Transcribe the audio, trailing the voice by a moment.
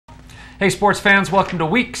Hey sports fans, welcome to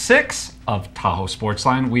week 6 of Tahoe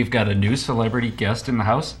Sportsline. We've got a new celebrity guest in the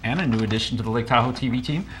house and a new addition to the Lake Tahoe TV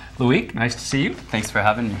team. Loic, nice to see you. Thanks for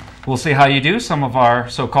having me. We'll see how you do. Some of our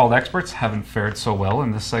so-called experts haven't fared so well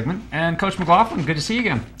in this segment. And Coach McLaughlin, good to see you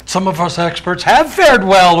again. Some of us experts have fared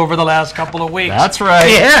well over the last couple of weeks. That's right.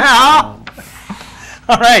 Yeah!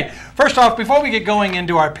 All right. First off, before we get going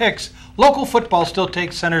into our picks, local football still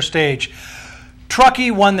takes center stage.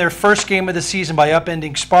 Truckee won their first game of the season by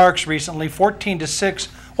upending Sparks recently, 14-6,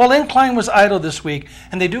 while Incline was idle this week,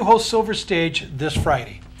 and they do host Silver Stage this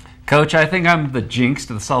Friday. Coach, I think I'm the jinx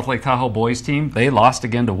to the South Lake Tahoe boys team. They lost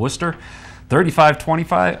again to Worcester,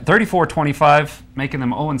 34-25, making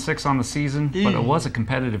them 0-6 on the season, but it was a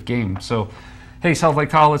competitive game. So, hey, South Lake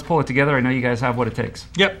Tahoe, let's pull it together. I know you guys have what it takes.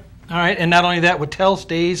 Yep. All right, and not only that, Wattell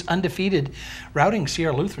stays undefeated, routing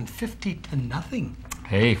Sierra Lutheran 50-0.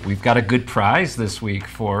 Hey, we've got a good prize this week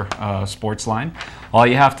for Sportsline. All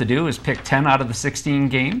you have to do is pick 10 out of the 16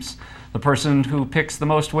 games. The person who picks the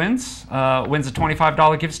most wins wins a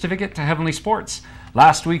 $25 gift certificate to Heavenly Sports.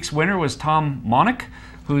 Last week's winner was Tom Monick,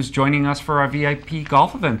 who's joining us for our VIP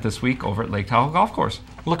golf event this week over at Lake Tahoe Golf Course.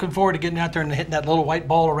 Looking forward to getting out there and hitting that little white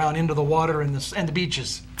ball around into the water and the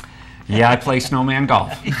beaches. Yeah, I play snowman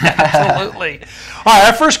golf. Absolutely. All right,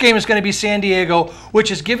 our first game is going to be San Diego,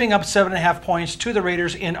 which is giving up 7.5 points to the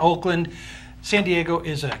Raiders in Oakland. San Diego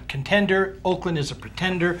is a contender. Oakland is a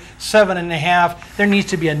pretender. 7.5. There needs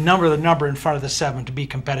to be a number in front of the 7 to be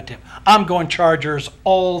competitive. I'm going Chargers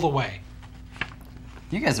all the way.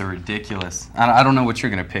 You guys are ridiculous. I don't know what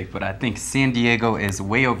you're going to pick, but I think San Diego is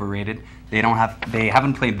way overrated. They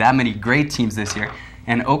haven't played that many great teams this year.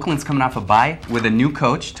 And Oakland's coming off a bye with a new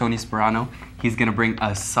coach, Tony Sperano. He's going to bring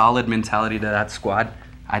a solid mentality to that squad.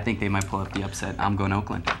 I think they might pull up the upset. I'm going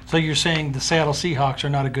Oakland. So you're saying the Seattle Seahawks are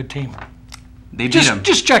not a good team? They beat them.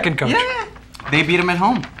 Just checking, Coach. Yeah, they beat them at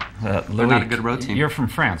home. They're not a good road team. You're from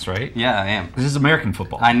France, right? Yeah, I am. This is American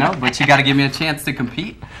football. I know, but you got to give me a chance to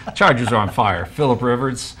compete. Chargers are on fire. Phillip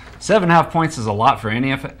Rivers, 7.5 points is a lot for any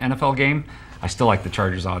NFL game. I still like the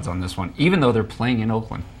Chargers odds on this one, even though they're playing in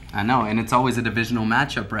Oakland. I know, and it's always a divisional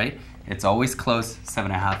matchup, right? It's always close.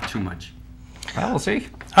 7.5, too much. Well, we'll see.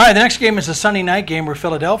 All right, the next game is a Sunday night game where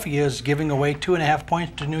Philadelphia is giving away 2.5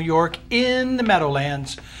 points to New York in the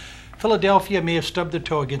Meadowlands. Philadelphia may have stubbed their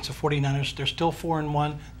toe against the 49ers. They're still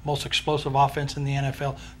 4-1, most explosive offense in the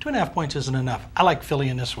NFL. 2.5 points isn't enough. I like Philly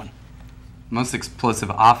in this one. Most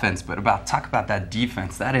explosive offense, but talk about that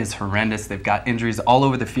defense. That is horrendous. They've got injuries all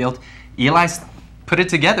over the field. Eli's put it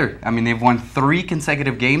together. I mean, they've won 3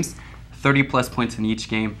 consecutive games, 30-plus points in each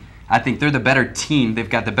game. I think they're the better team. They've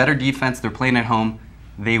got the better defense. They're playing at home.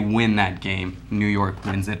 They win that game. New York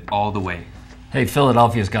wins it all the way. Hey,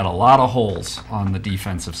 Philadelphia's got a lot of holes on the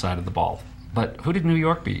defensive side of the ball. But who did New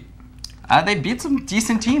York beat? They beat some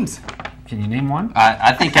decent teams. Can you name one?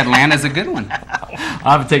 I think Atlanta's a good one.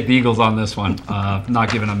 I'll have to take the Eagles on this one. Not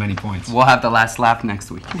giving them any points. We'll have the last laugh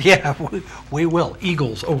next week. Yeah, we will.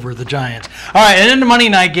 Eagles over the Giants. All right, and in the Monday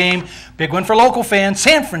night game, big one for local fans.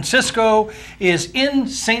 San Francisco is in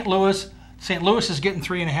St. Louis. St. Louis is getting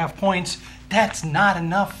 3.5 points. That's not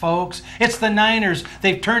enough, folks. It's the Niners.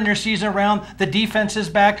 They've turned their season around. The defense is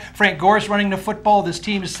back. Frank Gore's running the football. This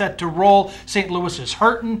team is set to roll. St. Louis is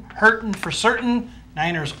hurting for certain.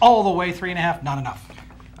 Niners all the way, 3.5, not enough.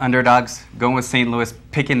 Underdogs, going with St. Louis,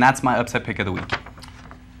 that's my upset pick of the week.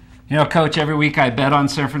 You know, Coach, every week I bet on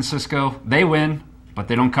San Francisco. They win, but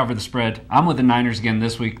they don't cover the spread. I'm with the Niners again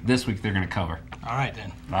this week. This week they're going to cover. All right,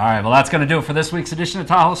 then. All right, well, that's going to do it for this week's edition of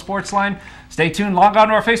Tahoe Sportsline. Stay tuned. Log on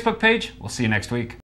to our Facebook page. We'll see you next week.